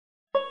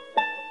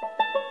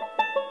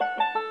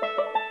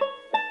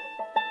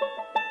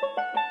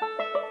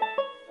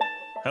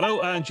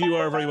Hello, and you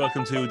are very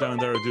welcome to Dan and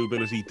Dara Do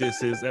Ability.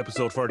 This is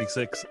episode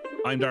 46.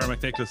 I'm Dara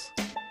McNicholas.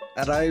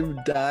 And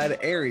I'm Dan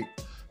Airy.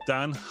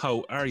 Dan,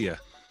 how are you?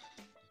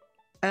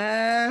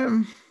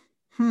 Doing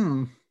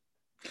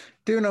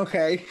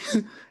okay.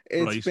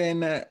 Right.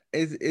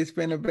 It's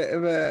been a bit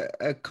of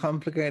a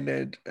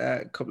complicated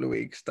couple of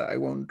weeks that I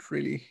won't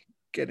really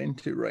get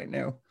into right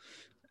now.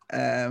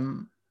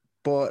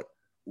 But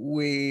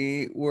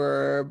we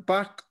were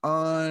back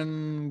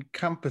on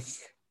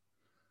campus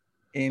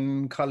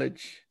in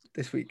college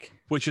this week.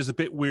 Which is a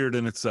bit weird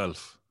in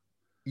itself.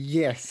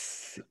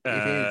 Yes, it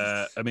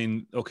is. I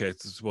mean, okay, I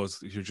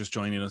suppose if you're just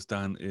joining us,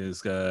 Dan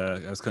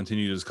has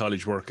continued his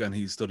college work and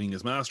he's studying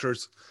his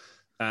master's.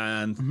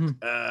 And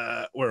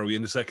where are we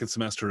in the second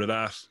semester of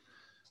that?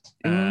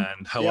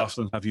 And how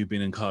often have you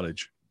been in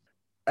college?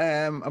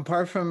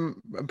 Apart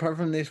from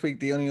this week,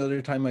 the only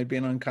other time I'd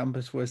been on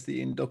campus was the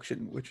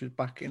induction, which was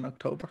back in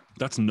October.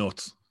 That's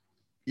nuts.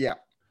 Yeah,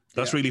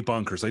 that's really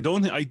bonkers. I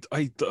don't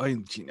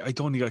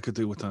think I could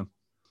do with that.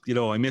 You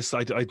know, I'd miss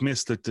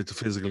the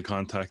physical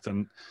contact,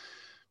 and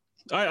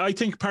I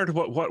think part of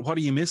what are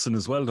you missing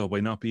as well though by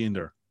not being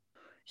there?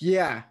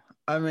 Yeah,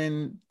 I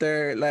mean,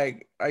 they're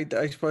like I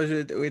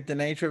suppose with the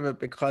nature of it,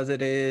 because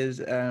it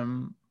is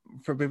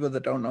for people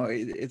that don't know,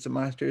 it's a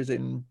master's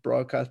in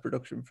broadcast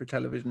production for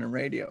television and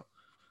radio.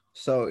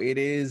 So it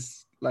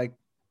is like,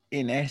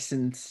 in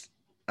essence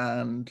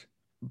and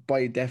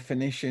by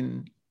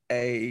definition,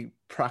 a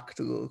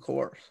practical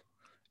course,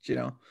 you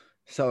know.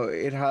 So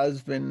it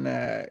has been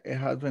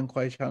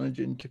quite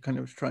challenging to kind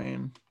of try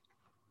and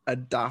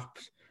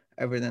adapt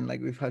everything.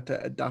 Like, we've had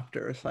to adapt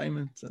our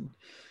assignments, and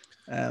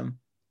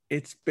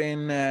it's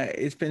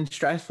been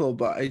stressful,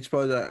 but I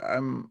suppose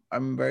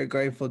I'm very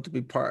grateful to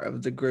be part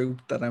of the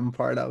group that I'm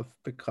part of,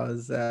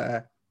 because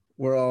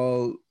we're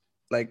all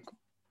like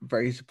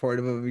very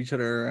supportive of each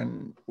other,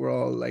 and we're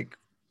all like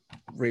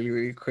really,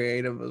 really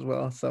creative as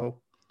well. So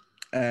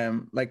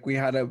like we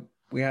had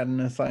an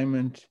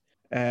assignment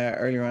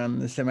earlier on in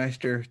the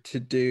semester to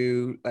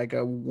do like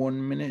a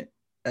 1 minute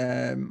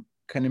kind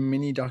of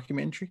mini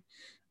documentary,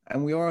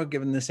 and we were all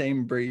given the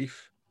same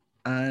brief,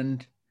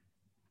 and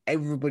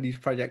everybody's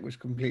project was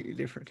completely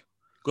different.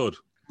 Good.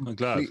 I'm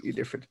glad. Completely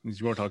different.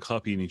 You weren't all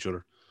copying each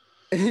other.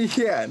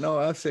 Yeah, no,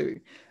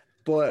 absolutely.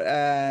 But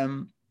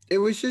it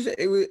was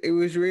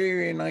really,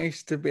 really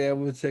nice to be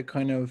able to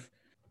kind of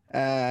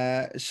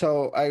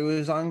so I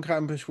was on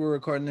campus. We're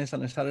recording this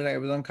on a Saturday. I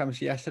was on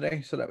campus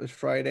yesterday, so that was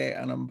Friday,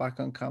 and I'm back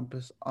on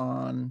campus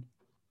on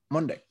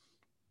Monday.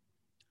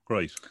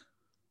 Right.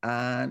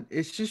 And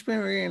it's just been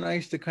really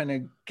nice to kind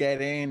of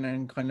get in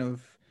and kind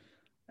of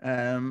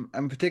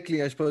and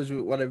particularly, I suppose,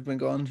 what I've been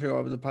going through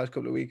over the past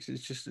couple of weeks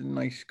is just a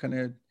nice kind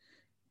of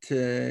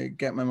to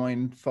get my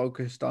mind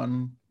focused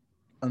on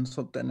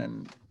something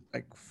and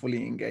like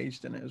fully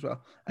engaged in it as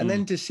well. And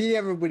then to see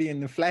everybody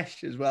in the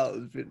flesh as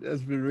well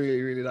has been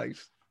really, really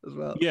nice as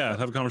well. Yeah,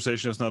 have a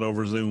conversation that's not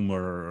over Zoom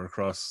or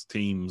across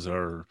Teams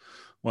or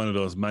one of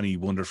those many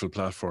wonderful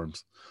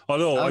platforms.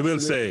 Although absolutely. I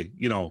will say,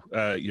 you know,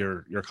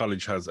 your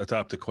college has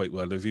adapted quite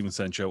well. They've even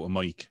sent you out a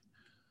mic.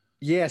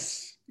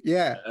 Yes.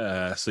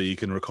 Yeah. So you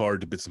can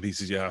record the bits and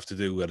pieces you have to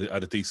do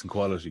at a decent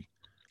quality.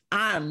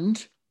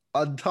 And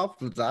on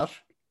top of that,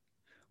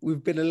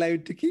 we've been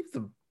allowed to keep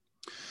them.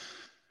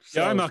 So.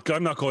 Yeah,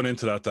 I'm not going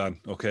into that, Dan.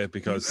 Okay,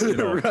 because you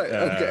know, right,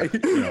 okay.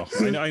 You know,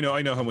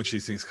 I know how much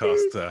these things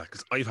cost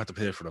because I've had to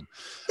pay for them.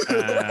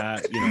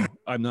 You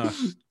know,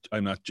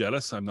 I'm not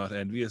jealous. I'm not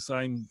envious.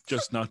 I'm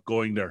just not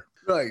going there.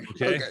 Right.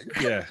 Okay.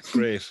 Yeah.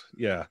 Great.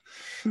 Yeah.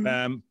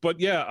 But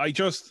yeah, I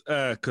just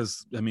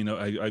because I mean,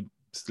 I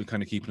still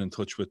kind of keeping in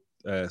touch with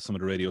some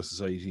of the Radio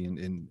Society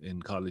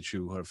in college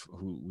who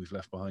we've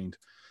left behind,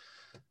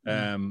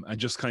 and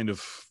just kind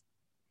of,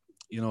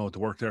 you know, the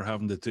work they're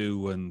having to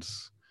do, and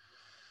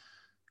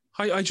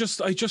I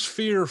just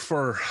fear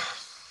for,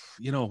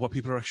 you know, what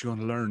people are actually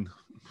going to learn.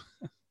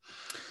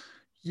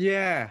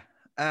 Yeah,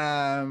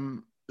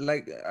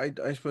 like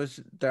I suppose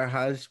there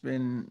has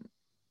been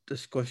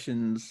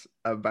discussions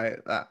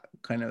about that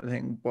kind of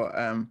thing, but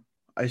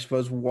I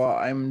suppose what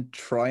I'm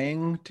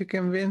trying to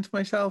convince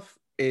myself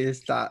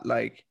is that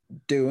like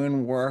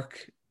doing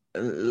work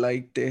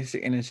like this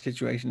in a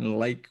situation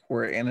like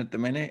we're in at the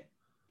minute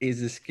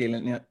is a skill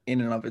in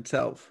and of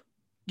itself.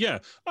 Yeah,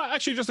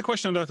 actually, just a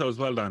question on that though as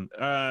well, Dan.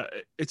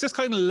 It's just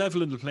kind of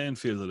leveling the playing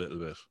field a little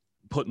bit,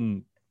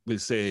 putting, we'll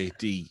say,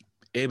 the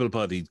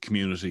able-bodied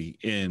community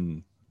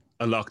in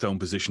a lockdown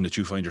position that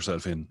you find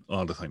yourself in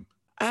all the time.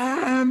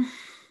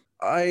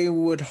 I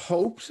would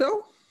hope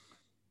so.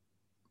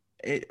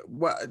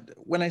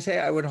 When I say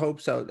I would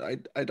hope so,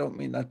 I don't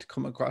mean that to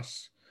come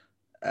across.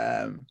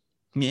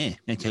 Yeah,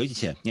 I told you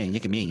so. Yeah,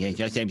 look at me. Yeah, it's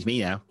the same as me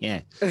now. Yeah.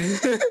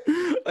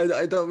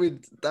 I don't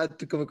mean that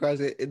to come across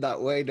it in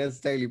that way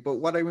necessarily, but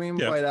what I mean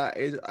by that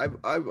is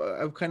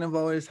I've kind of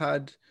always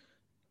had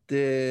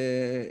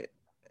the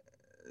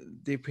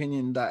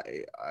opinion that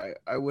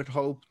I would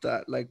hope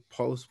that like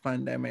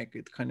post-pandemic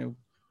it's kind of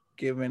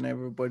given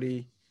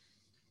everybody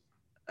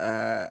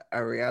a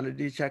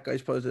reality check, I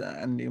suppose,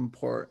 and the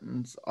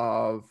importance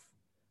of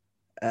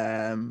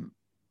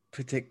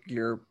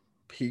particular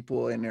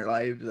people in your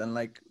lives and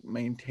like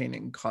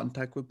maintaining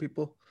contact with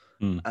people,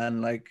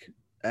 and like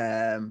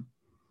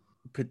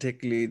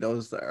particularly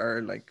those that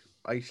are like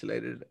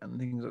isolated and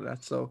things like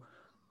that. So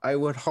I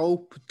would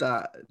hope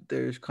that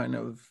there's kind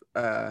of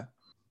a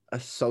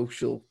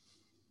social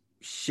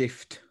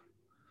shift,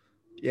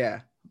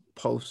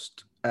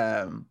 post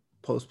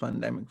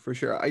pandemic for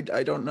sure. I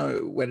don't know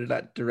whether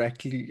that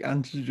directly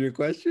answers your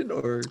question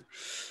or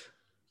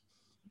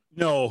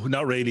No,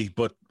 not really.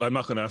 But I'm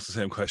not going to ask the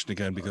same question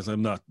again because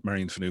I'm not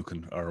Marion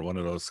Finucane or one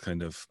of those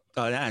kind of.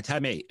 Oh, tell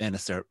me,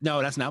 Minister.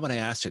 No, that's not what I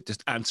asked you.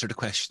 Just answer the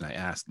question I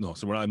asked. No,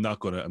 so I'm not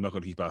going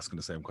to keep asking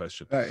the same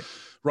question.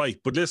 Right.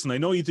 But listen, I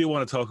know you do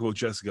want to talk about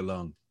Jessica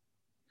Long.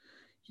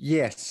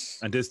 Yes.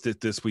 And this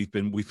we've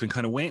been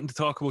kind of waiting to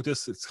talk about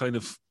this. It's kind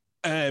of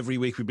every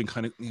week we've been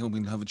kind of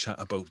we'll have a chat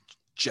about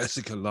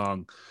Jessica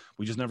Long.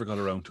 We just never got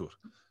around to it.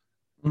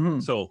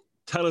 So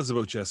tell us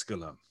about Jessica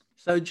Long.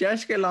 So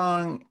Jessica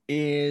Long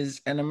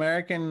is an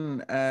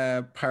American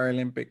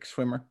Paralympic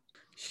swimmer.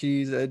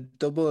 She's a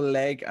double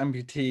leg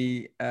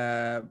amputee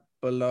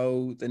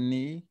below the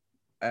knee,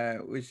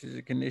 which is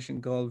a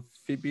condition called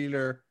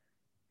fibular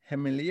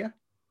hemilia.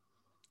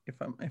 If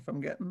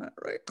I'm getting that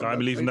right. I'm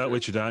leaving that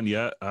with you, Dan.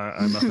 Yeah,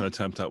 I'm not going to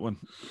attempt that one.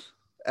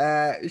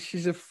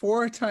 She's a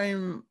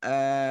 4-time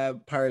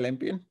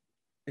Paralympian.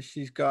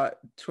 She's got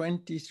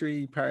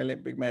 23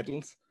 Paralympic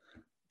medals.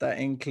 That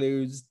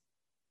includes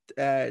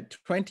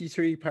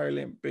 23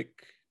 Paralympic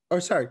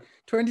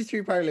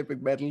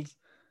medals,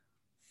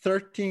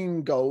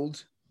 13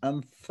 gold,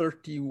 and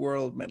 30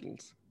 world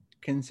medals,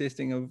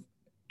 consisting of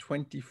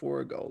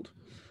 24 gold.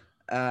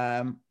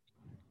 And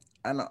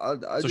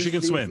so she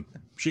can swim.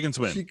 She can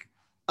swim.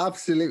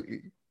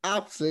 Absolutely.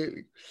 And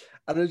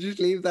I'll just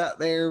leave that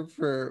there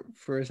for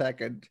a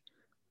second.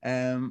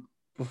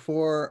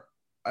 Before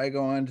I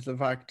go on to the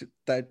fact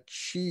that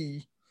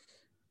she,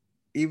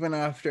 even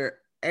after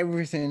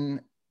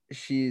everything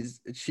she's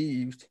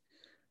achieved,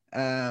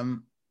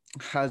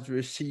 has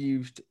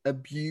received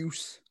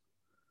abuse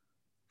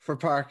for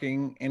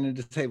parking in a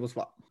disabled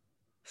spot.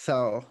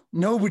 So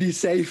nobody's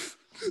safe.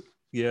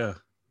 Yeah.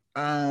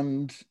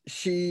 And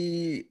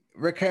she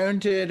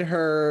recounted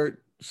her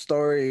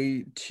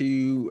story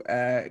to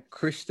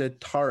Krista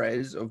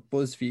Torres of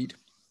BuzzFeed.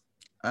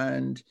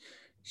 And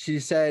she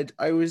said,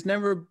 I was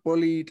never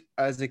bullied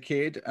as a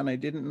kid, and I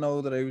didn't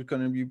know that I was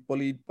going to be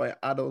bullied by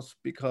adults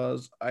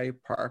because I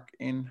park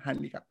in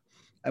handicap.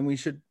 And we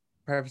should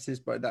preface this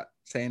by that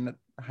saying that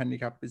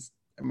handicap is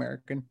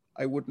American.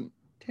 I wouldn't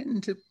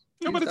tend to.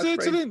 No, but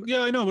it's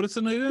I know, but it's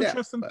an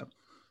interesting.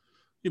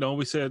 Yeah,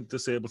 we said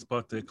disabled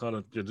spot. They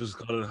just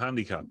call it a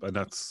handicap, and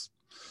that's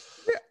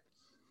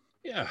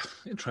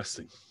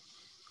interesting.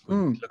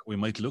 We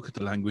might look at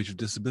the language of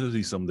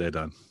disability someday,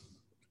 Dan.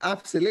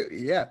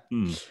 Absolutely, yeah.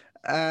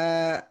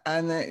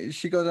 And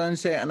she goes on to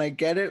say, and I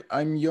get it.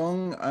 I'm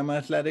young, I'm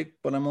athletic,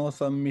 but I'm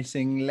also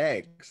missing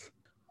legs.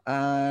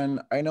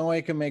 And I know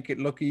I can make it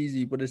look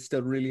easy, but it's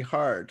still really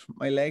hard.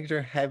 My legs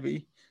are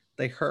heavy.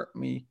 They hurt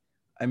me.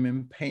 I'm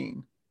in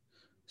pain.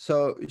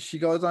 So she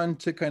goes on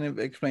to kind of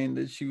explain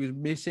that she was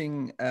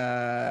missing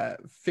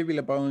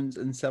fibula bones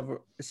and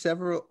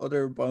several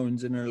other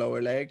bones in her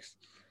lower legs.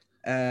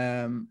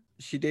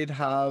 She did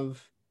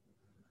have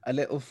a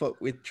little foot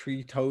with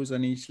 3 toes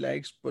on each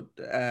legs, but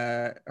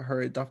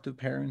her adoptive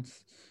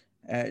parents,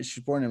 she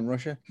was born in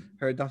Russia.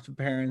 Her adoptive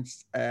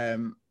parents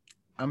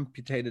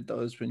amputated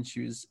those when she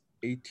was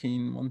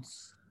 18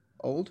 months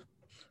old,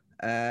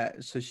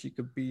 so she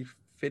could be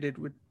fitted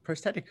with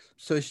prosthetics.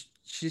 So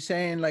she's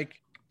saying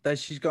like that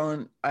she's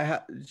going.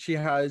 She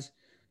has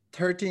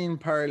 13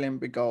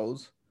 Paralympic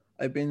goals.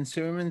 I've been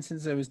swimming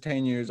since I was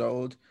 10 years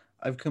old.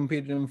 I've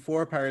competed in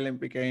 4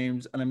 Paralympic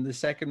Games, and I'm the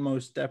second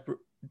most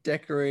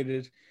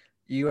decorated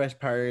US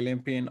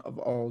Paralympian of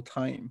all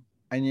time.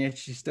 And yet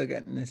she's still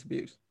getting this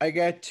abuse. I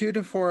get 2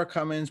 to 4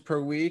 comments per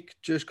week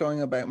just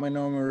going about my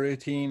normal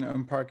routine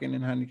and parking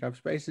in handicapped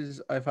spaces.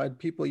 I've had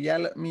people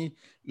yell at me,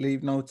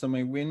 leave notes on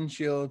my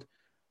windshield,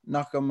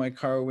 knock on my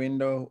car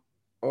window,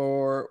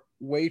 or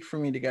wait for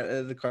me to get out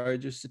of the car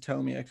just to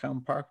tell me I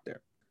can't park there.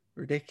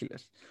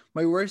 Ridiculous.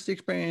 My worst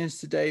experience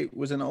to date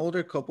was an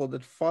older couple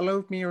that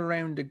followed me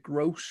around the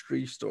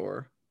grocery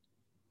store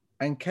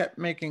and kept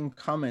making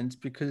comments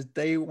because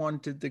they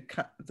wanted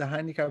the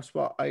handicap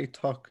spot I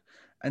took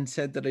and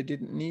said that I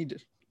didn't need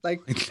it. Like,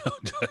 let's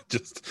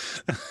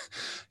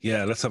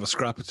have a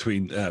scrap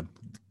between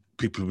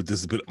people with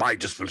disability. My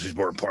disability is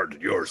more important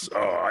than yours.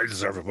 Oh, I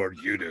deserve it more than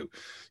you do.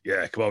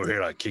 Yeah, come over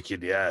here, I'll kick you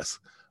in the ass.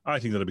 I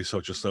think that'd be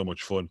so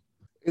much fun.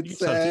 You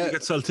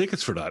could sell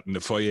tickets for that in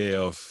the foyer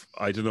of,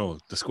 I don't know,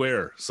 the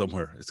square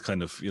somewhere. It's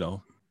kind of,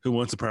 who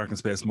wants a parking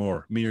space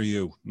more, me or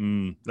you?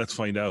 Let's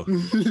find out.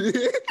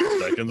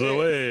 Seconds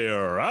away,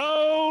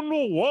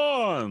 round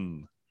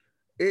 1.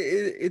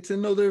 It's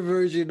another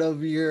version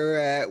of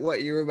your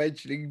what you were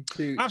mentioning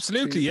too.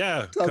 Absolutely,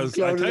 yeah. Because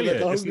I tell you,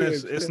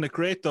 isn't it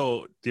great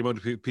though, the amount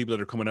of people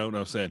that are coming out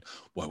now saying,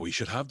 well, we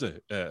should have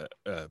the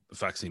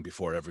vaccine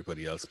before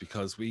everybody else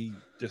because we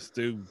just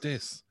do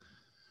this.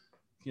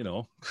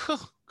 Good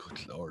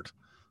Lord.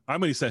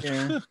 I'm only saying,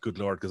 Yeah. good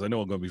Lord, because I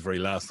know I'm going to be very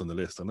last on the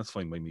list, and that's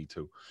fine by me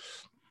too.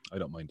 I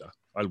don't mind that.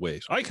 I'll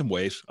wait. I can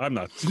wait. I'm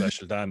not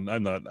special, Dan.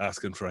 I'm not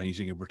asking for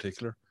anything in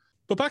particular.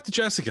 But back to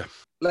Jessica.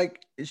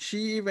 Like,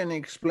 she even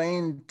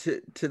explained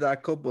to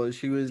that couple,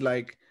 she was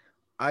like,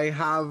 I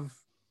have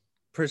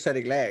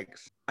prosthetic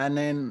legs. And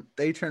then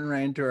they turn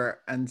around to her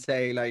and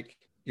say, like,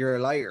 you're a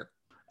liar.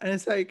 And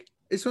it's like,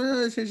 it's one of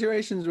those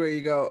situations where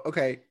you go,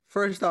 okay,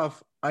 first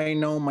off, I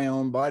know my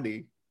own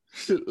body.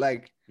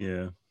 Like,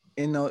 Yeah.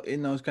 in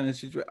those kind of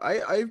situations,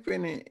 I've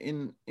been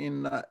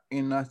in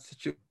that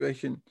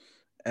situation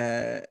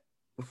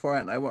before,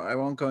 and I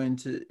won't go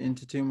into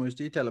too much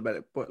detail about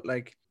it, but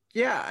like,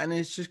 yeah, and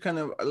it's just kind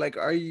of like,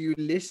 are you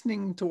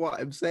listening to what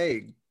I'm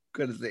saying,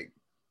 kind of thing.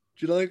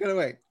 Do you know that kind of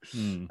way?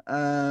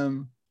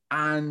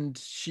 And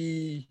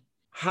she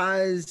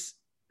has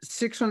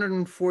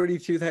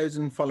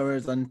 642,000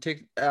 followers on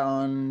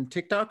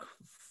TikTok,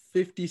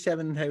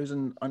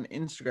 57,000 on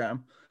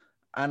Instagram,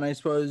 and I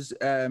suppose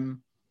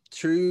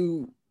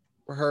through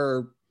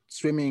her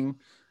swimming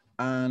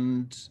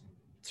and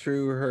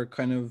through her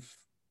kind of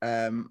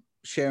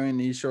sharing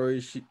these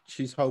stories,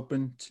 she's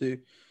hoping to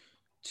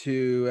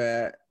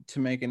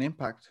make an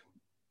impact.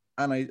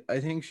 And I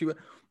think she would.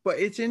 But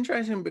it's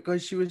interesting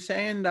because she was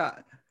saying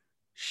that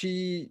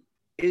she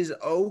is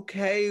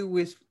okay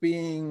with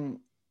being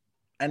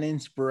an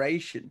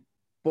inspiration,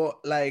 but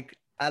like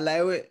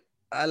allow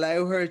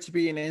her to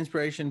be an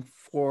inspiration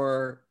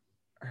for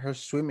her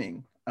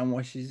swimming and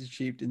what she's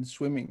achieved in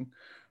swimming,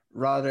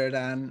 rather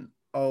than,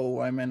 oh,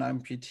 I'm an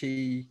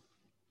amputee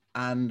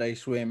and I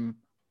swim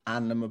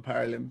and I'm a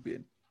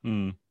Paralympian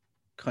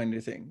kind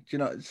of thing. Do you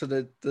know? So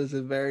that there's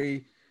a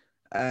very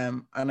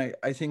and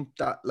I think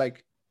that,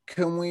 like,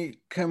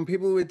 can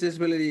people with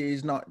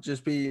disabilities not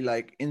just be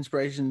like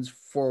inspirations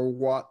for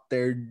what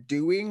they're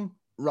doing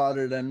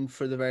rather than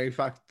for the very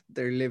fact that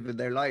they're living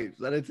their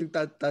lives? And I think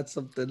that's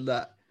something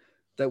that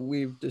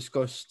we've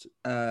discussed.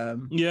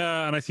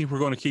 Yeah, and I think we're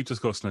going to keep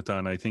discussing it,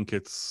 Dan. I think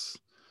it's,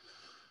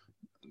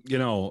 I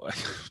know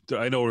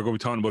we're going to be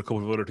talking about a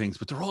couple of other things,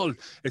 but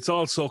it's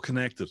all so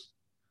connected.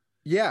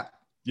 Yeah.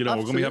 We're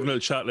going to be having a absolutely. little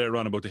chat later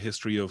on about the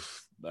history of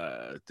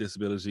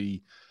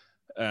disability,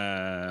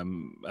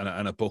 and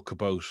a book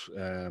about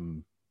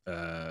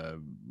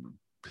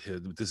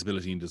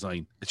disability in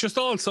design. It's just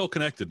all so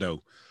connected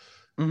now.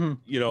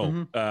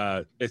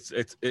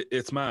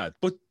 It's mad.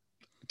 But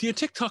do you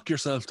TikTok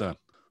yourself, Dan?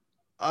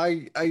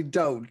 I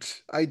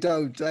don't. I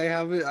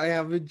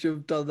haven't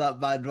jumped on that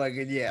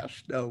bandwagon yet.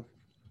 No.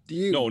 Do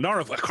you? No,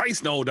 nor of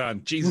Christ, no,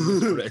 Dan.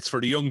 Jesus, it's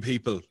for the young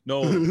people.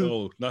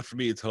 No, not for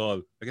me at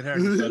all. I can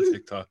hardly spell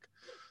TikTok.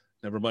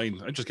 Never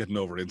mind. I'm just getting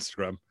over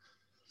Instagram.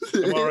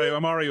 I'm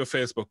all right with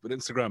Facebook, but even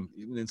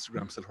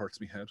Instagram still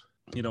hurts me head.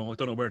 I don't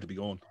know where to be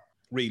going,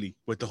 really,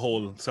 with the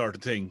whole sort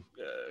of thing.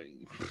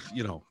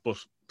 But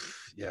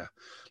yeah.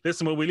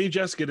 Listen, well, we leave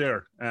Jessica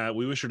there.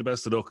 We wish her the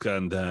best of luck,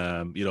 and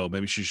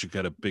maybe she should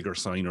get a bigger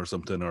sign or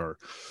something, or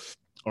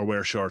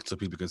wear shorts so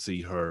people can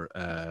see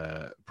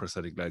her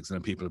prosthetic legs, and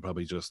then people will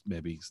probably just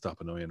maybe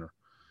stop annoying her.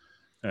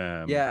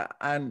 Yeah,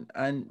 and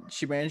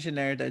she mentioned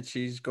there that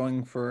she's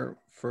going for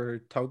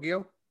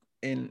Tokyo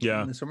in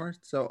the summer.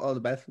 So all the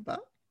best with that.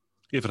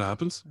 If it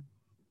happens.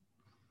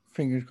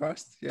 Fingers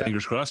crossed. Yeah.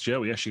 Fingers crossed. Yeah,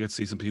 we actually get to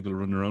see some people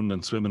running around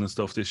and swimming and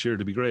stuff this year.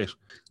 It'd be great.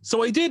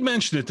 So I did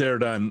mention it there,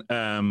 Dan,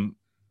 and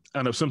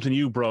it was something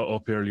you brought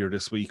up earlier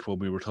this week when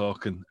we were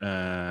talking,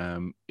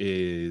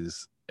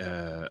 is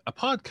a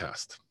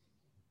podcast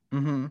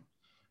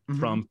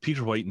from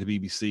Peter White and the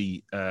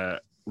BBC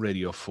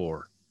Radio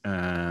 4.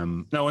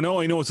 Now, I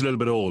know it's a little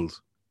bit old,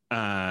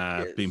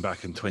 being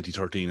back in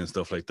 2013 and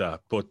stuff like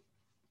that, but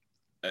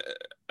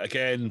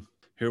again,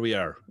 here we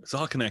are. It's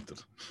all connected.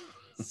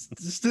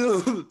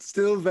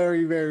 Still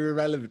very, very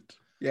relevant.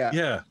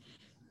 Yeah.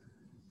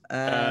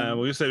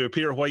 We said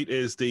Peter White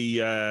is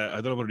the I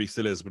don't know whether he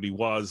still is, but he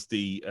was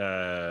the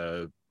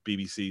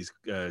BBC's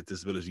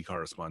disability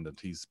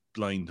correspondent. He's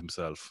blind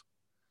himself.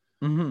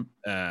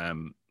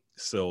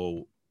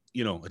 So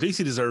at least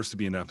he deserves to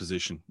be in that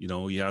position.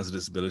 He has a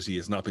disability.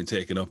 It's not been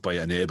taken up by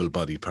an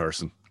able-bodied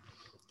person.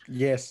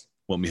 Yes.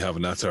 Won't be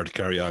having that sort of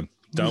carry on.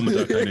 Down with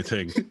that kind of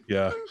thing.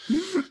 Yeah.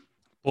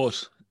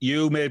 But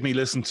you made me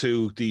listen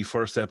to the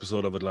first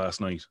episode of it last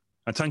night,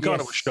 and thank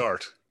God it was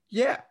short.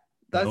 Yeah,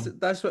 that's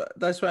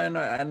why I know.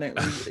 And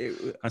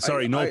I'm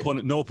sorry,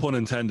 no pun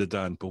intended,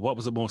 Dan. But what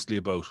was it mostly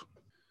about?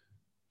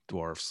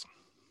 Dwarves.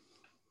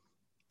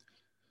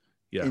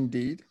 Yeah,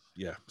 indeed.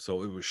 Yeah,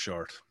 so it was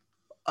short.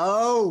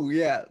 Oh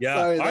yeah,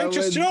 yeah.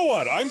 Sorry, you know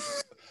what?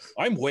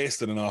 I'm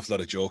wasting an awful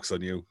lot of jokes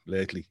on you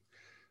lately.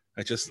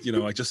 I just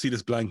see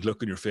this blank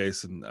look on your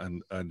face,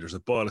 and there's a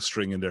ball of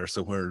string in there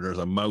somewhere. There's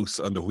a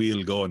mouse on the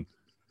wheel going,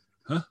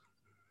 huh?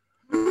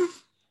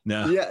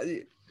 No.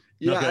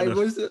 Yeah.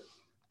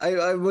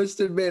 I must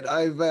admit,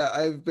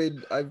 I've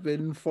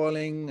been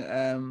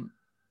falling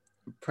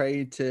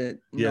prey to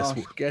not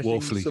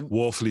getting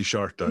woefully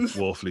short. That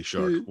woefully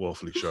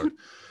short.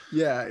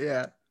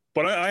 Yeah.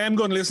 But I am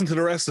going to listen to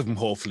the rest of them,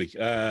 hopefully.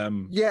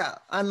 Yeah,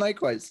 and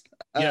likewise.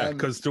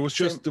 Because there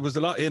was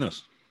a lot in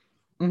it.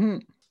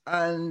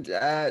 And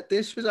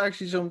this was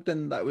actually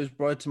something that was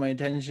brought to my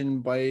attention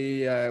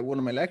by one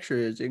of my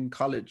lecturers in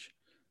college.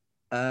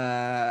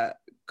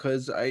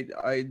 Because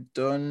I'd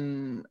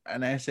done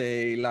an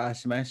essay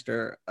last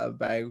semester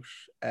about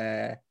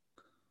kind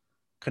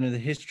of the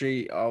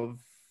history of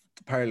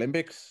the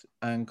Paralympics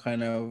and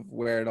kind of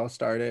where it all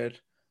started.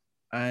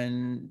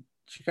 And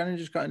she kind of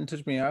just got in touch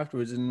with me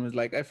afterwards and was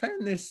like, I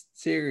found this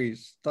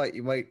series, thought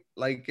you might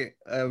like it.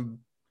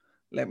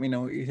 Let me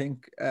know what you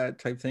think,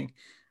 type thing.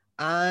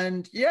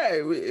 And yeah,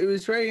 it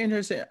was very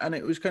interesting. And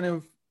it was kind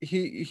of,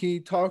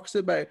 he talks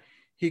about,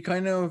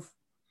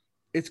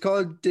 it's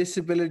called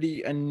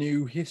Disability and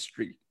New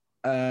History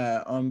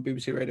on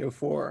BBC Radio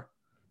 4.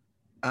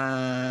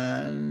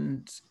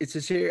 And it's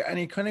a series, and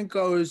he kind of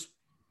goes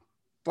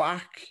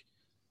back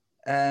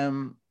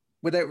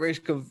without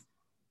risk of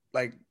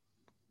like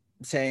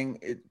saying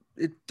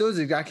it does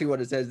exactly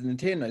what it says in the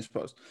tin, I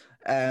suppose.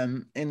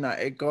 In that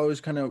it goes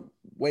kind of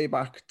way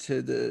back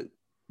to the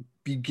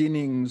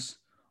beginnings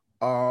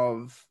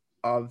of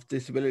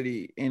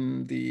disability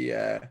in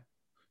the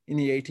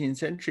 18th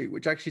century,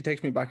 which actually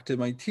takes me back to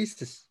my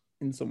thesis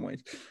in some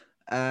ways.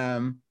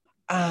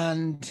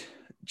 And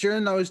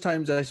during those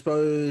times, I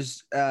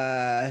suppose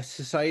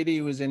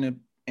society was in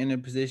a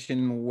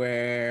position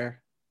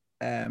where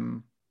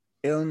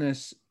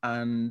illness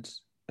and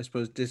I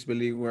suppose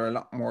disability were a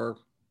lot more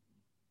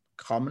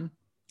common.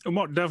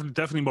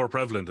 Definitely more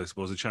prevalent, I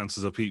suppose. The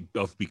chances of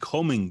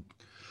becoming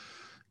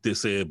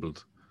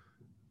disabled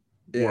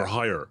were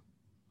higher.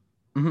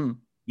 Mm-hmm.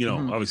 You know,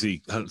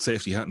 obviously, health and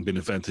safety hadn't been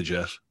invented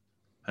yet.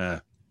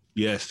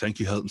 Yes, thank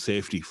you, health and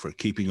safety, for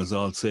keeping us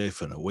all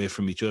safe and away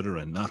from each other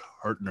and not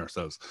hurting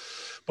ourselves.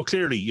 But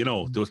clearly, you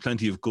know, there was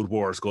plenty of good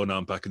wars going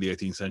on back in the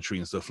 18th century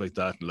and stuff like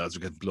that. And lads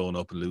were getting blown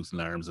up and losing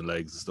arms and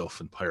legs and stuff.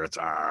 And pirates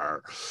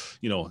are,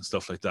 you know,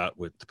 stuff like that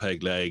with the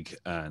peg leg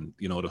and,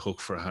 you know, the hook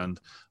for a hand.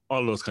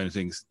 All those kind of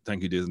things.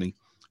 Thank you, Disney.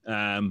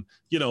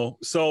 You know,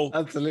 so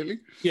absolutely,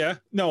 yeah.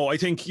 No, I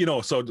think, you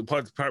know, so the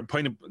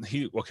point of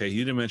he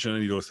didn't mention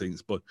any of those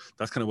things, but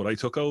that's kind of what I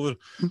took out of it.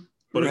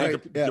 But right, I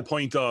think the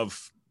point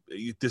of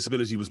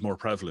disability was more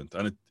prevalent,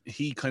 and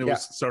he kind of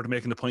started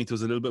making the point it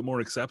was a little bit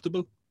more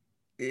acceptable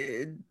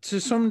to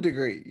some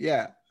degree.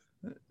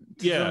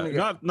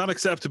 Not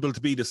acceptable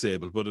to be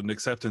disabled, but an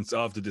acceptance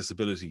of the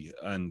disability,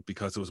 and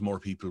because there was more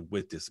people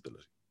with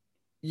disability.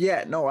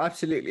 Yeah, no,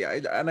 absolutely.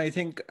 I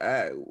think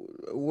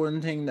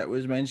one thing that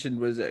was mentioned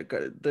was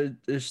that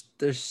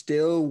there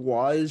still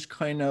was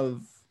kind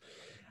of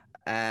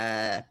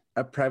a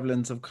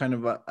prevalence of kind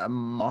of a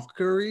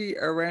mockery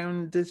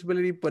around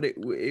disability, but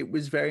it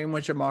was very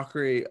much a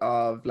mockery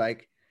of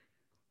like,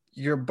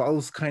 you're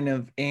both kind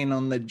of in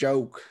on the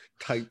joke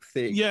type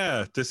thing.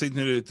 Yeah,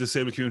 the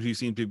disabled community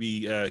seemed to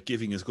be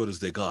giving as good as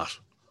they got.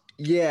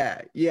 Yeah,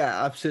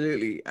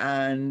 absolutely.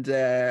 And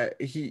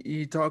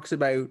he talks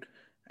about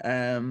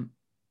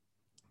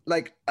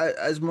like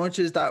as much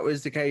as that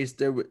was the case,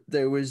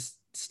 there was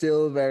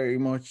still very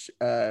much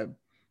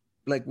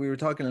like we were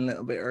talking a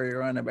little bit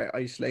earlier on about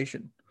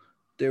isolation.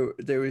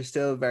 There was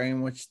still very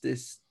much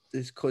this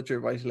culture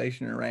of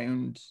isolation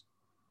around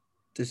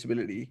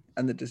disability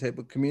and the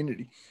disabled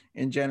community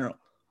in general.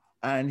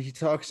 And he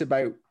talks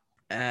about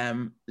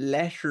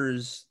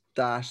letters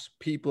that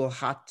people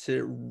had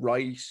to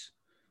write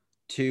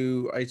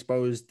to, I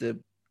suppose, the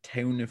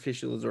town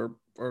officials or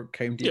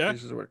county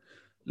officials, or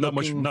not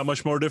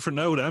much more different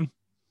now, then.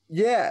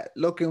 Yeah,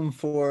 looking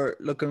for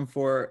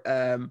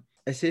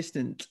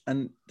assistant,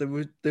 and there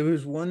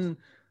was one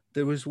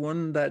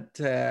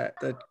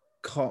that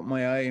caught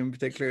my eye in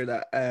particular,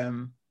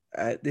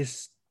 that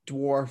this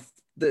dwarf,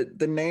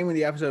 the name of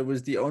the episode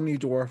was The Only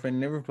Dwarf in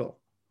Liverpool,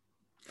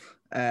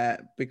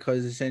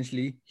 because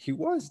essentially he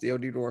was the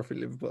only dwarf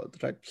in Liverpool at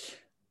the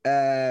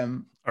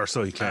time, or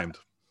so he claimed.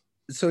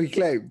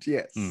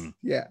 Yes.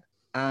 Yeah.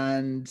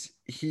 And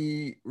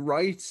he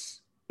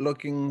writes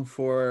looking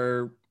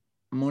for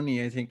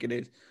money, I think it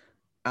is.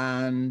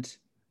 And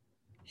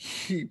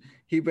he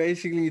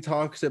basically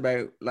talks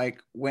about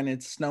like when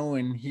it's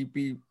snowing,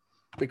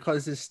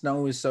 because the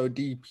snow is so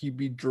deep, he'd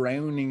be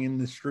drowning in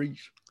the street.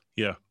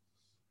 Yeah.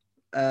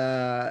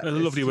 That's a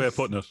lovely way of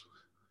putting it.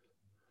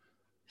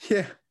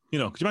 Yeah. You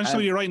know, could you imagine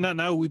somebody writing that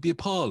now? We'd be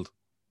appalled.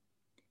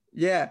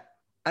 Yeah.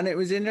 And it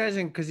was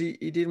interesting because he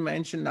did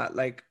mention that,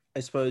 like, I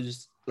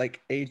suppose,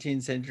 like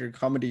 18th century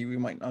comedy, we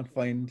might not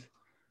find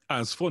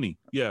as funny.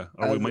 Yeah.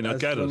 Or we might not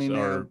get it. Now.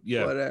 Or,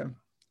 yeah. But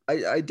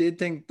I did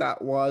think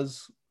that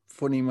was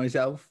funny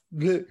myself.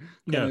 Kind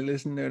of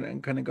listening to it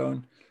and kind of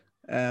going.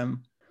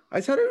 I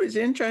thought it was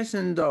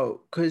interesting,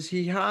 though, because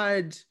he's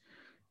kind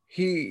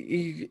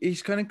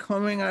of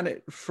coming at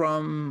it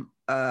from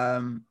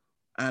an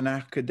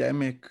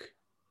academic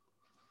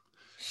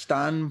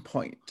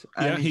standpoint.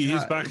 And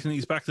he's backing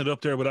it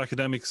up there with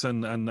academics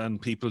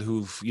and people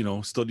who've, you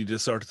know, studied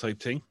this sort of type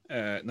thing,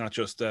 not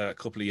just a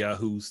couple of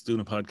yahoos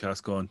doing a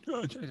podcast going,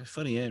 oh,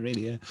 funny, yeah,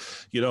 really, yeah.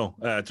 You know,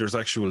 there's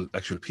actual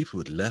people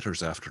with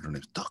letters after their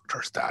names.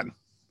 Dr. Stan.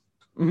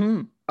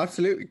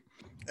 Absolutely.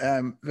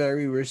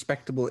 Very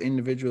respectable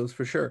individuals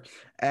for sure.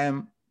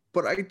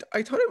 But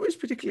I thought it was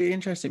particularly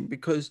interesting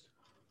because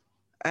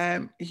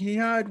he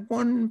had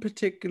one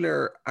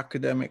particular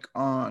academic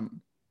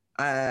on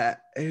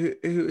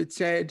who had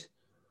said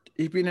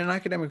he'd been an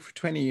academic for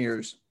 20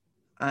 years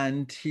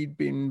and he'd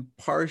been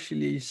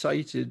partially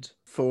cited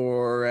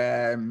for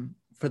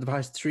the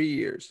past 3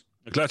 years.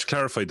 I'm glad you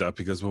clarified that,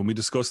 because when we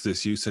discussed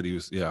this, you said he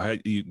was,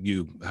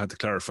 you had to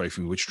clarify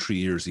for me which 3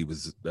 years he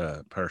was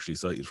partially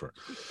cited for.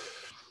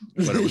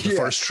 Whether it was the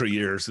first 3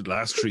 years, the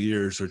last 3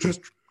 years, or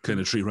just kind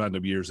of 3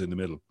 random years in the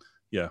middle.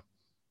 Yeah.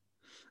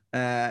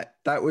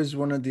 That was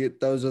one of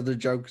those other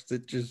jokes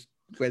that just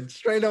went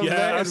straight over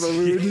Yes, there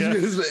when we were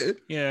discussing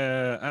it.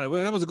 Yeah, and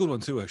that was a good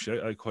one too,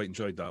 actually. I quite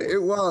enjoyed that one.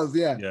 It was,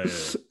 yeah.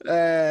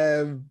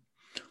 Yeah.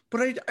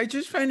 But I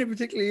just find it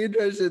particularly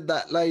interesting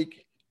that,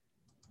 like,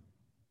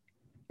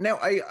 now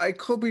I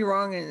could be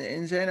wrong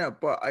in saying that,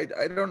 but I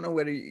don't know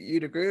whether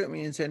you'd agree with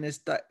me in saying this,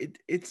 that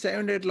it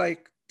sounded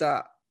like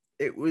that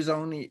it was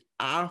only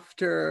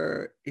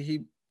after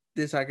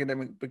this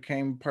academic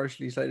became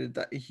partially cited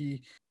that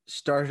he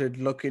started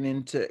looking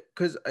into,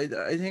 because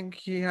I think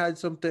he had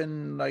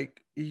something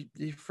like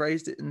he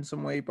phrased it in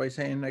some way by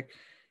saying like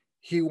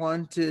he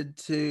wanted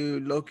to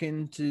look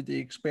into the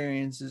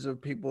experiences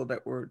of people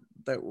that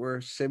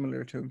were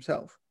similar to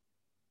himself.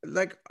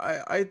 Like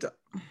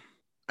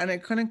and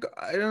it kind of,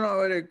 I don't know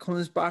whether it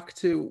comes back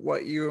to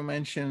what you were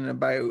mentioning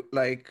about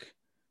like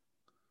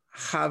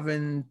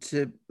having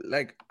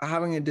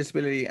a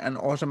disability and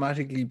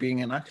automatically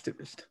being an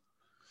activist.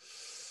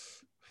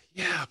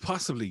 Yeah,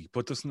 possibly,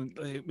 but doesn't,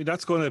 I mean,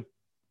 that's going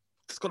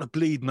to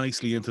bleed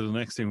nicely into the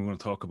next thing we're going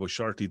to talk about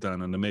shortly,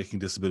 Dan, and the Making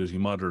Disability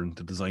Modern,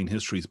 the Design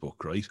Histories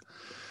book, right?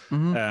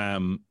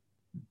 Mm-hmm.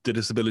 The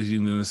disability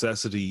and the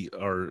necessity,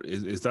 or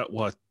is that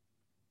what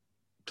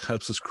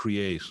helps us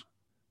create?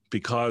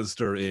 Because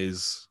there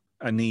is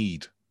a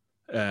need.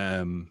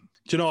 You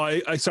know,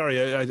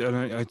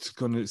 it's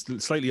going to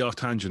slightly off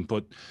tangent,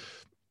 but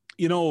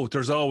you know,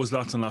 there's always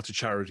lots and lots of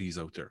charities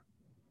out there.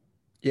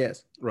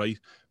 Yes. Right.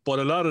 But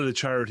a lot of the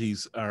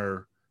charities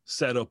are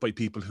set up by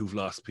people who've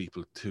lost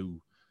people to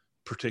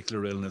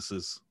particular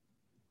illnesses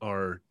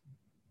or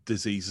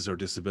diseases or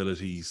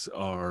disabilities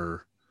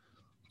or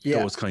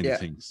those kind of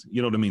things.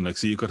 You know what I mean? Like,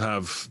 so you could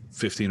have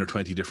 15 or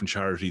 20 different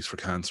charities for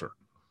cancer.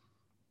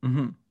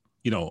 Mm-hmm.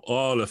 You know,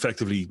 all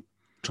effectively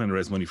trying to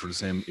raise money for the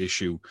same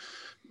issue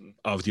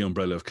of the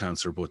umbrella of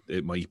cancer, but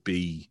it might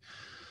be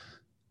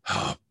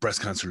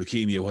breast cancer,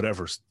 leukemia,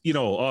 whatever, you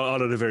know,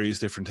 all of the various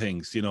different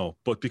things, you know,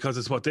 but because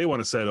it's what they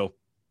want to set up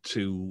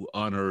to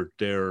honor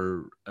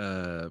their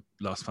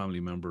lost family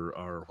member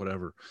or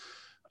whatever,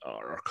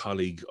 or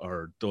colleague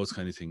or those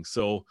kind of things.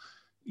 So,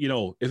 you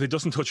know, if it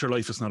doesn't touch your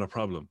life, it's not a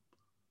problem.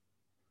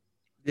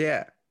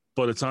 Yeah.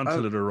 But it's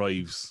until it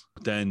arrives,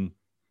 then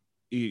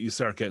you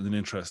start getting an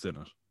interest in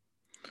it.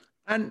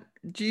 And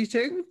do you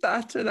think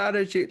that's an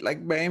attitude? Like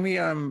maybe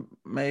I'm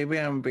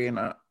being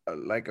a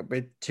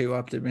bit too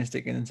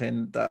optimistic in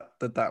saying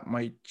that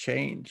might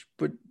change.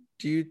 But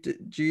do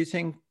you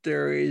think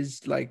there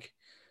is like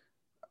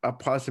a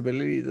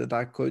possibility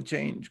that could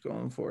change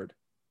going forward?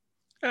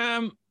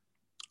 I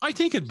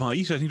think it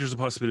might. I think there's a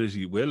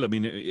possibility it will. I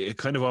mean, it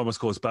kind of almost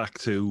goes back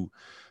to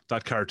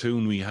that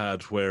cartoon we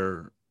had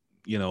where,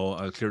 you know,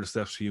 I'll clear the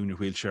steps for you in your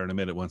wheelchair in a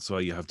minute once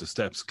you have the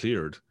steps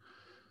cleared.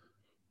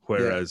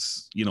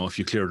 Whereas, you know, if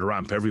you clear the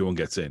ramp, everyone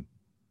gets in.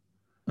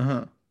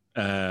 Uh-huh.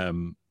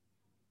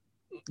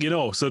 You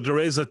know, so there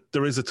is a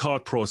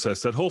thought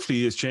process that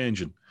hopefully is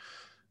changing.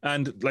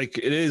 And like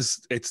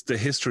it's the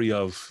history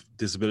of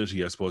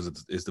disability, I suppose,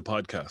 is the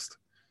podcast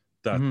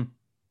that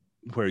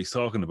where he's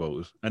talking about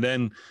it. And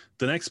then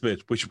the next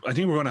bit, which I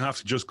think we're going to have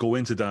to just go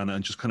into, Dan,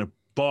 and just kind of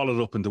ball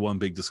it up into one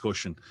big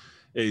discussion,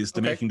 is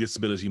the Making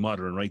Disability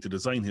Modern, right? The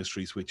Design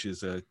Histories, which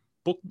is a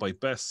book by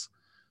Bess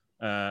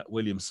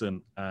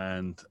Williamson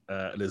and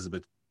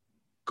Elizabeth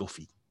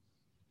Guffey.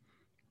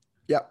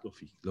 Yeah.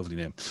 Guffey, lovely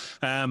name.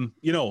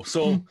 You know,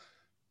 so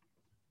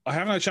I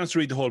haven't had a chance to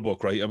read the whole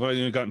book, right? I've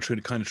only gotten through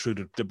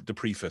the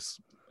preface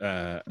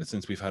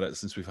since we've had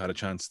a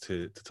chance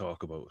to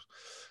talk about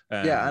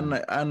it.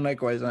 And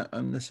likewise,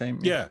 I'm the same.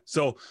 Yeah.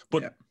 So,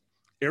 but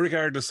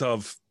irregardless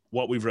of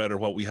what we've read or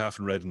what we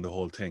haven't read in the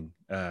whole thing,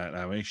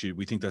 actually,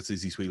 we think that's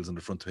Izzy's wheels on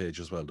the front page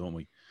as well, don't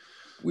we?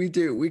 We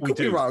do. We could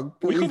be wrong.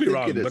 But we could be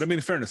wrong. But I mean,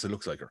 in fairness, it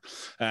looks like her.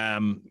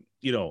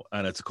 You know,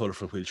 and it's a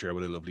colourful wheelchair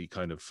with a lovely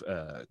kind of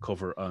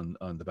cover on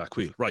the back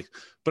wheel. Right.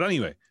 But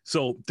anyway,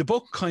 so the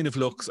book kind of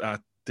looks at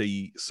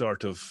the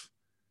sort of,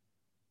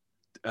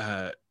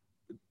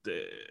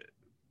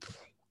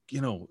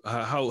 you know,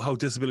 how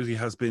disability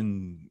has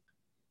been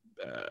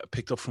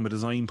picked up from a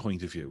design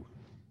point of view.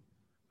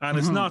 And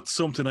it's not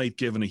something I'd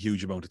given a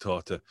huge amount of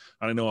thought to.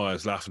 And I know I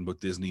was laughing about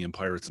Disney and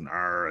pirates and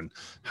and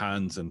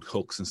hands and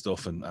hooks and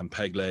stuff and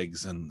peg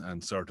legs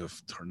and sort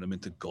of turn them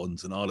into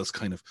guns and all this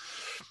kind of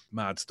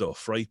mad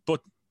stuff, right? But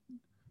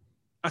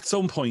at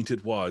some point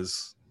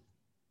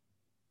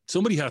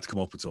somebody had to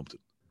come up with something.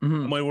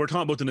 And when we're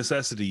talking about the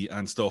necessity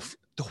and stuff,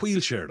 the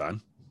wheelchair,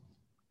 Dan.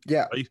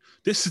 Yeah. Right?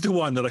 This is the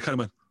one that I kind of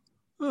went,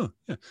 oh,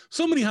 yeah.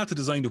 Somebody had to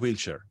design the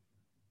wheelchair.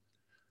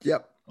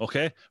 Yep.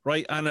 Okay,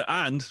 right,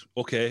 and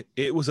okay,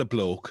 it was a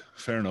bloke,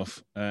 fair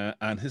enough,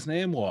 and his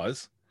name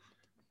was,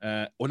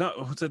 well, not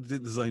what's that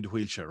designed the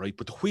wheelchair, right?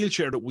 But the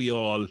wheelchair that we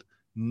all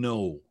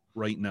know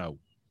right now,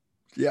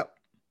 Yep.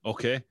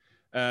 okay,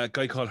 a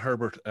guy called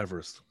Herbert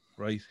Everest,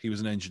 right? He was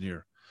an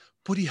engineer,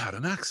 but he had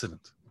an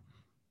accident,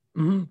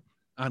 Mm-hmm.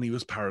 and he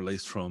was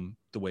paralyzed from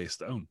the waist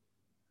down.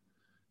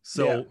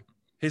 So Yeah.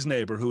 his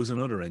neighbor, who was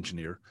another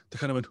engineer, they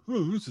kind of went,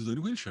 "Oh, this is a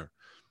wheelchair,"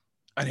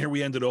 and here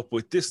we ended up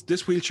with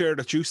this wheelchair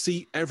that you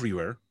see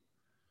everywhere.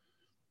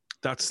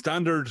 That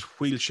standard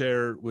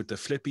wheelchair with the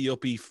flippy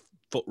uppy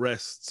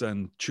footrests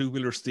and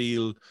tubular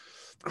steel,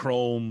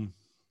 chrome,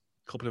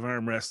 couple of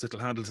armrests, little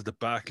handles at the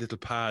back, little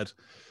pad.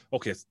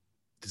 Okay,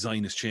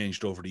 design has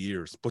changed over the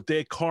years, but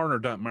they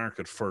cornered that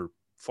market for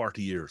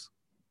 40 years.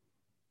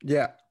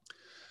 Yeah.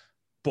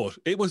 But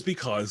it was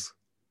because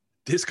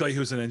this guy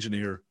who's an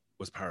engineer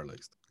was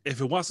paralyzed.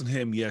 If it wasn't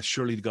him, yes,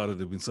 surely God, it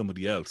would have been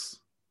somebody else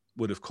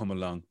would have come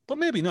along. But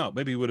maybe not.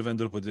 Maybe he would have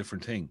ended up with a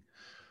different thing.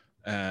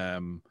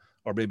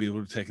 Or maybe it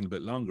would have taken a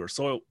bit longer.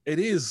 So it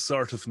is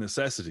sort of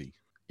necessity.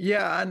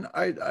 Yeah, and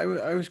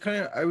I was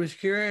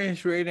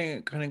curious reading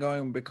it, kind of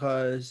going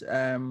because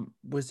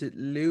was it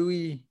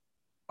Louis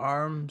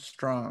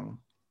Armstrong?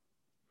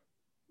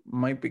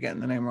 Might be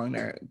getting the name wrong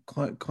there.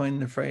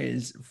 Coined the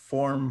phrase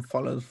 "form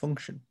follows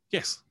function."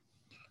 Yes.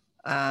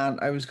 And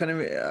I was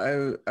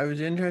I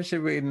was interested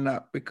reading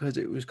that because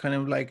it was kind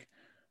of like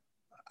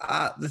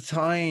at the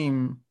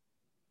time,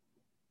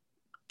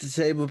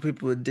 disabled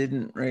people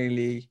didn't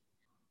really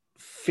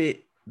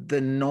fit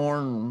the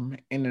norm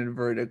in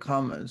inverted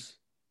commas.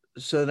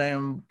 So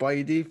then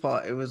by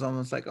default, it was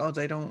almost like, oh,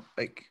 they don't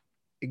like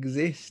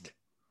exist.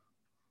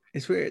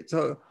 It's weird.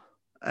 So,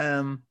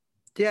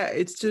 yeah,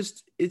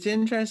 it's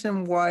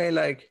interesting why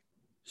like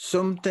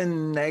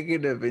something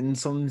negative in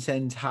some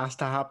sense has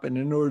to happen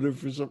in order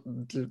for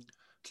something to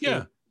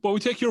Yeah. But we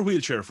take your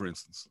wheelchair, for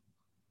instance.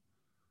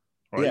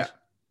 Right?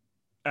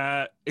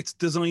 Yeah. It's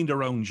designed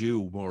around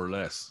you, more or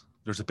less.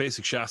 There's a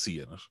basic chassis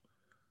in it.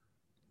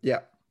 Yeah.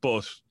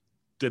 But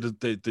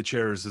the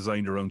chair is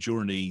designed around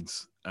your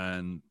needs,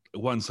 and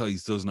one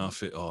size does not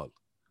fit all.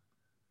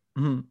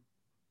 Mm-hmm.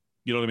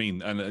 You know what I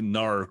mean? And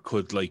nor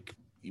could, like,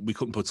 we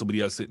couldn't put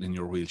somebody else sitting in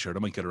your wheelchair. They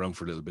might get around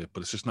for a little bit,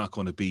 but it's just not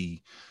going to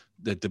be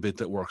the bit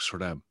that works for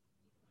them.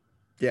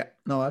 Yeah,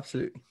 no,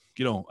 absolutely.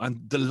 You know, and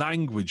the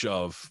language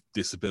of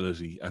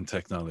disability and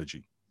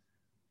technology.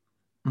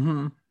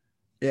 Mm-hmm.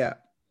 Yeah.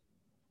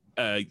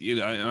 You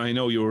know, I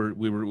know we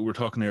were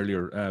talking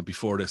earlier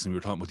before this, and we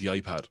were talking about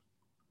the iPad.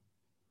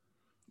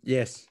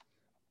 Yes.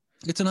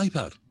 It's an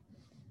iPad.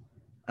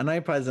 An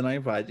iPad's an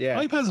iPad,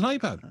 yeah. iPad's an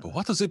iPad. But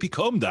what does it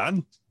become,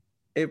 Dan?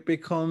 It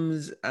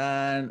becomes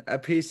a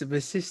piece of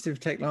assistive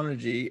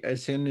technology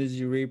as soon as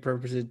you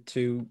repurpose it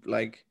to,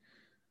 like,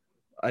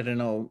 I don't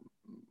know,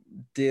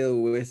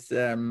 deal with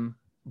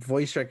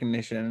voice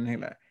recognition and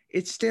things like that.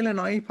 It's still an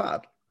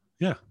iPad.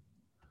 Yeah.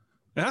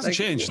 It hasn't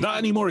changed. Not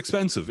any more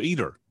expensive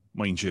either,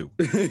 mind you.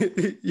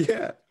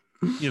 Yeah.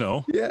 You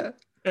know? Yeah.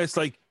 It's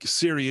like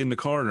Siri in the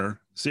corner.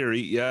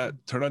 Siri, yeah,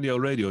 turn on the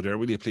old radio there,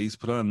 will you please?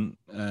 Put on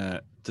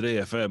Today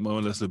FM. I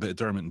want to listen to a bit of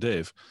Dermot and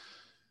Dave.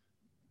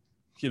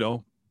 You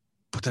know,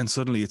 but then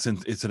suddenly it's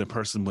in a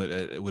person with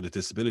a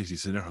disability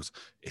in their house.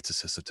 It's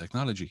assistive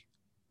technology.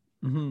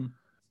 Mm-hmm.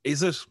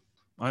 Is it?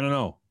 I don't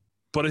know.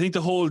 But I think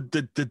the whole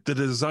the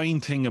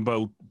design thing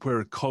about where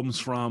it comes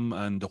from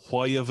and the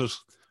why of it,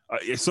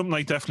 it's something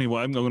I definitely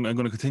I'm going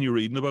to continue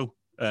reading about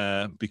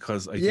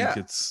because I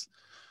think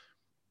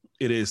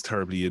it is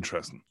terribly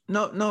interesting.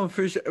 No,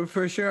 for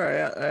sure.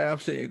 I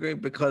absolutely agree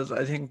because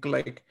I think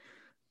like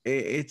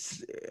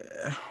it's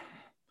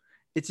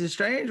a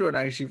strange one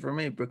actually for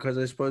me because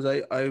I suppose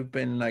I've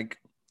been like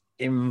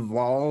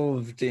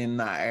involved in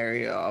that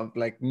area of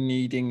like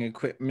needing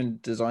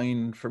equipment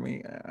designed for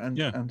me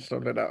and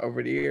stuff like that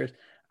over the years,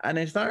 and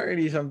it's not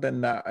really something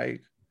that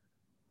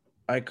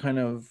I kind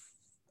of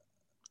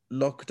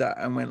looked at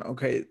and went,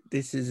 okay,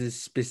 this is a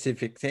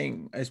specific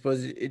thing. I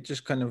suppose it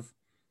just kind of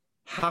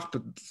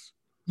happens,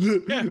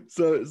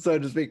 so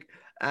to speak.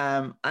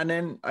 And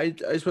then I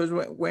suppose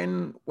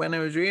when I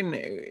was reading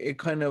it, it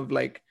kind of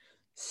like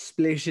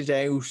split it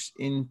out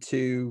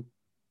into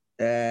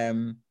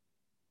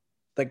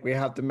like we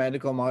have the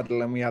medical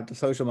model and we have the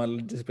social model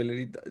of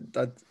disability.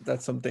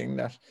 That's something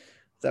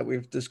that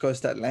we've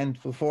discussed at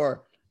length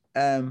before.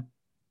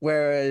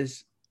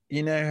 Whereas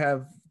you now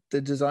have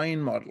the design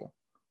model,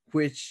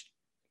 which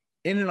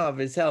in and of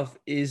itself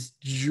is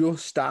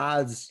just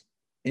as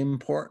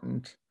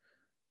important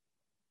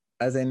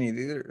as any of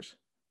the others.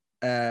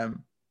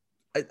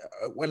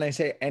 When I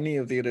say any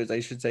of the others, I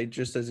should say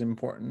just as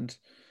important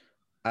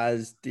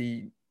as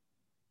the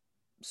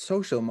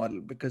social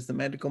model, because the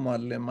medical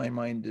model in my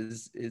mind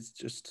is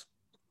just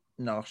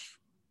not,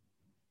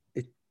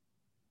 it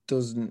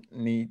doesn't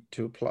need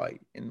to apply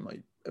in my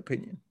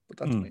opinion, but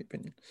that's my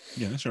opinion.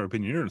 Yeah, that's your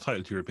opinion. You're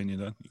entitled to your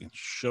opinion, then you can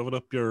shove it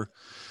up your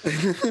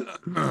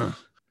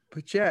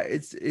but yeah,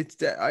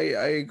 I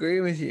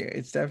agree with you.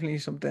 It's definitely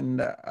something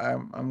that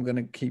I'm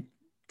gonna keep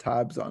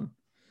tabs on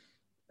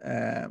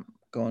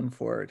going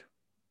forward.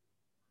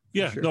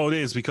 Yeah, sure. no, it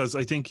is, because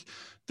I think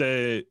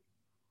I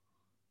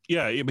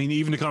mean,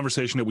 even the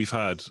conversation that we've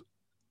had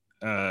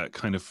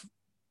kind of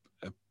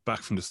back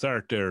from the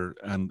start there,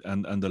 and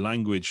the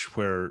language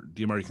where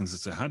the Americans,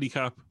 it's a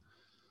handicap.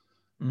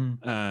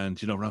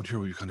 And, you know, around here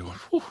we kind of go,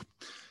 whew,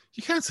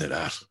 you can't say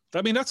that.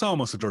 I mean, that's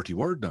almost a dirty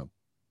word now.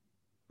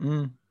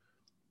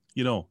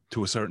 You know,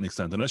 to a certain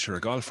extent, unless you're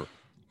a golfer.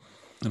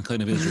 And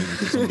kind of is really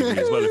to some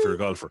degree as well if you're a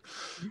golfer.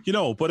 You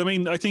know, but I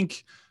mean, I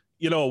think,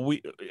 you know,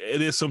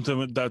 it is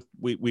something that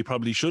we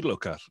probably should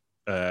look at,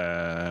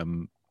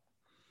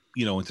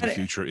 you know, into the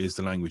future, is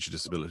the language of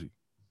disability.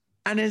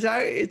 And it's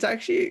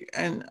actually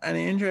an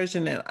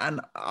interesting, and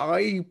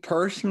I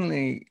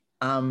personally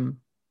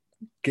am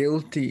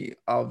guilty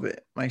of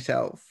it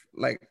myself.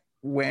 Like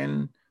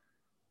when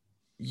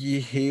you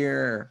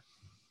hear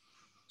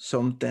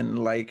something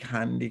like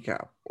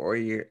handicap, or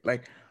you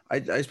like,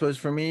 I suppose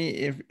for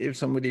me, if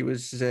somebody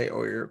was to say,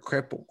 "Oh, you're a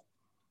cripple,"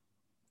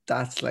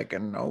 that's like a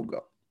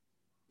no-go.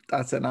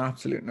 That's an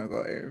absolute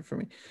no-go area for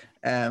me.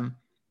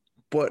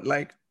 But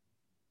like,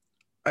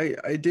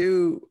 I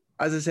do,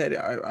 as I said,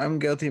 I'm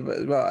guilty of it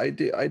as well. I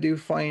do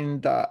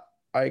find that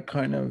I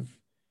kind of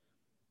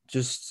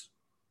just,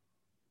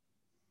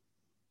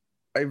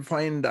 I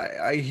find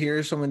that I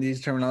hear some of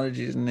these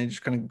terminologies and they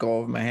just kind of go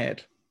over my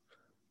head.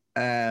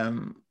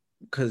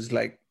 Because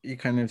like you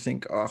kind of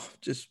think, oh,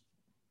 just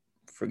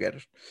forget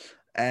it.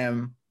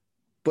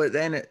 But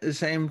then at the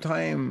same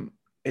time,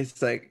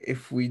 it's like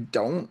if we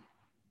don't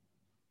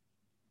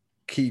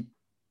keep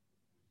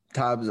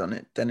tabs on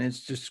it, then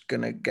it's just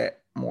gonna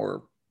get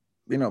more,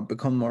 you know,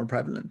 become more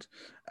prevalent.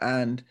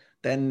 And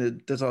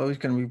then there's always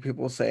going to be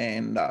people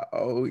saying that,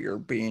 oh, you're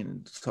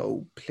being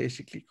so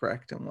politically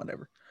correct and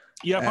whatever.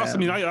 Yeah,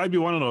 possibly. I'd be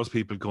one of those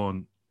people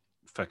going,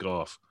 feck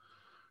off.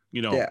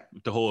 You know,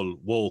 the whole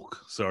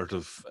woke sort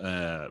of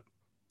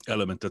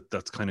element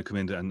that's kind of come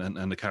into,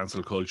 and the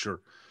cancel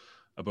culture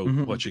about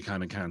what you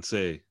can and can't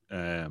say.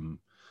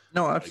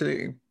 No,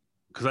 absolutely.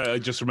 Because I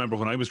just remember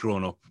when I was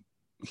growing up,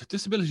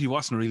 disability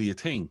wasn't really a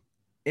thing.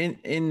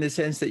 In the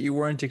sense that you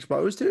weren't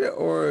exposed to it,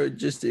 or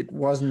just it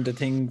wasn't a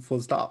thing,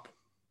 full stop?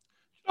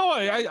 No,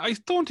 I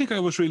don't think I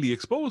was really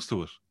exposed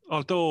to it.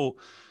 Although,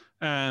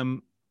 yeah,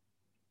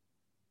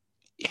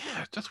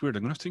 that's weird.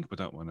 I'm going to think about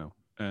that one now.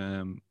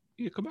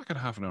 Yeah, come back in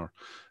half an hour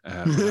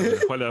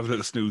while I have a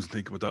little snooze and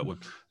think about that one.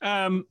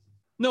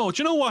 No,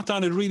 do you know what,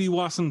 Dan? It really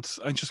wasn't.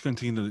 I'm just going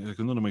to think that like,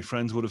 none of my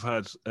friends would have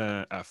had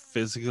a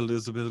physical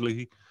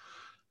disability.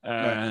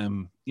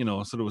 You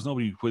know, so there was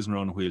nobody whizzing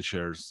around in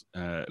wheelchairs.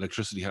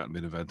 Electricity hadn't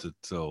been invented,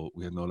 so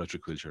we had no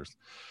electric wheelchairs.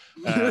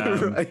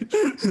 Right.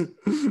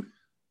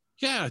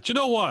 Yeah, do you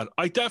know what?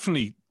 I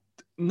definitely,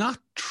 not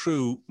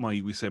through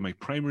my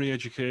primary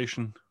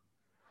education,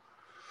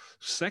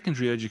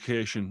 secondary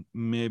education,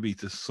 maybe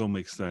to some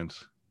extent.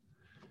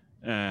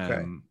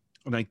 And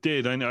I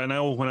did. I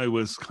know when I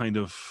was kind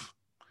of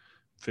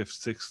fifth,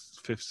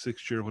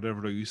 sixth year,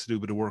 whatever, I used to do a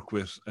bit of work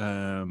with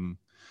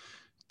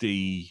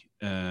the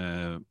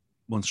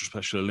Munster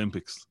Special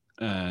Olympics,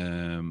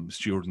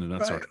 stewarding and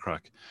that sort of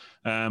crack.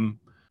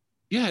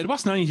 Yeah, it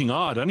wasn't anything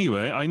odd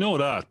anyway. I know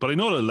that, but I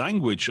know the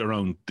language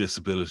around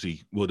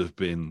disability would have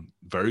been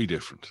very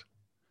different.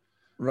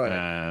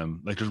 Right.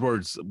 Like there's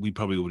words we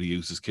probably would have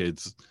used as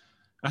kids,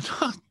 and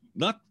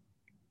not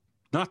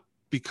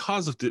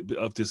because of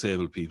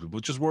disabled people,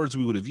 but just words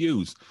we would have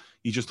used.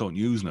 You just don't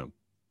use now,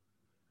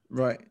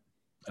 right,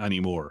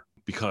 anymore,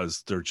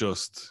 because they're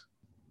just,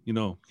 you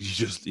know, you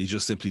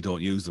just simply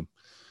don't use them.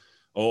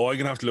 Oh, I'm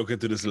going to have to look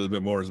into this a little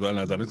bit more as well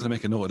now. I'm going to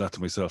make a note of that to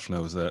myself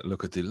now, is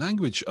look at the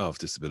language of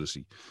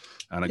disability.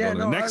 And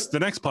the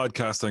next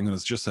podcast, I'm going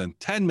to just spend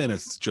 10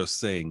 minutes just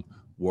saying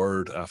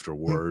word after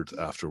word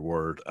after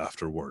word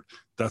after word.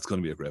 That's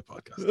going to be a great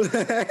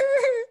podcast.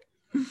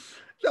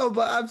 No,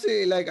 but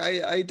absolutely. Like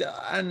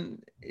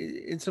and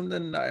it's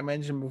something that I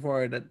mentioned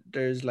before, that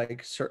there's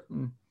like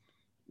certain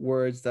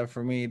words that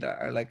for me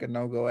that are like a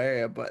no-go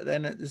area. But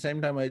then at the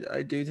same time,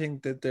 I do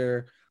think that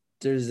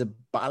there's a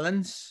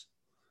balance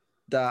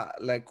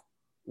that like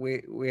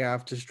we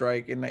have to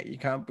strike, in that you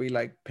can't be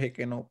like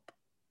picking up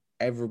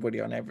everybody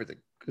on everything,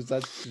 because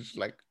that's just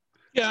like,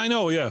 yeah, I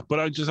know, yeah, but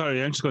I'm just going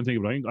to think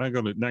about it. I'm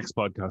going to next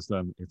podcast,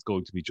 then it's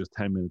going to be just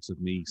 10 minutes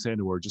of me saying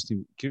the word, just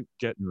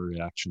getting a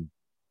reaction,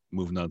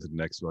 moving on to the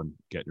next one,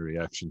 getting a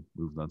reaction,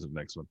 moving on to the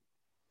next one.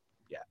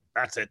 Yeah,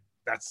 that's it.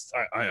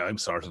 I'm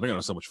sorry, I'm going to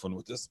have so much fun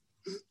with this.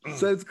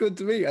 Sounds good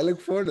to me. I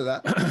look forward to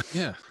that.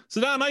 Yeah.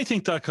 So Dan, I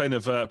think that kind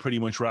of pretty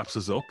much wraps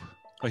us up.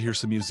 I hear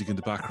some music in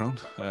the background.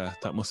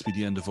 That must be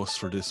the end of us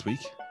for this week.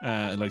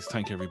 I'd like to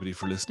thank everybody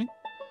for listening.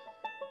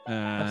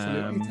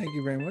 Absolutely. Thank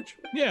you very much.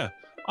 Yeah.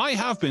 I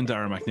have been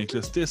Darren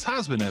McNicholas. This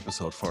has been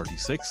episode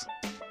 46.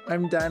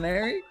 I'm Dan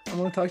Airy. I'm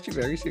going to talk to you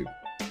very soon.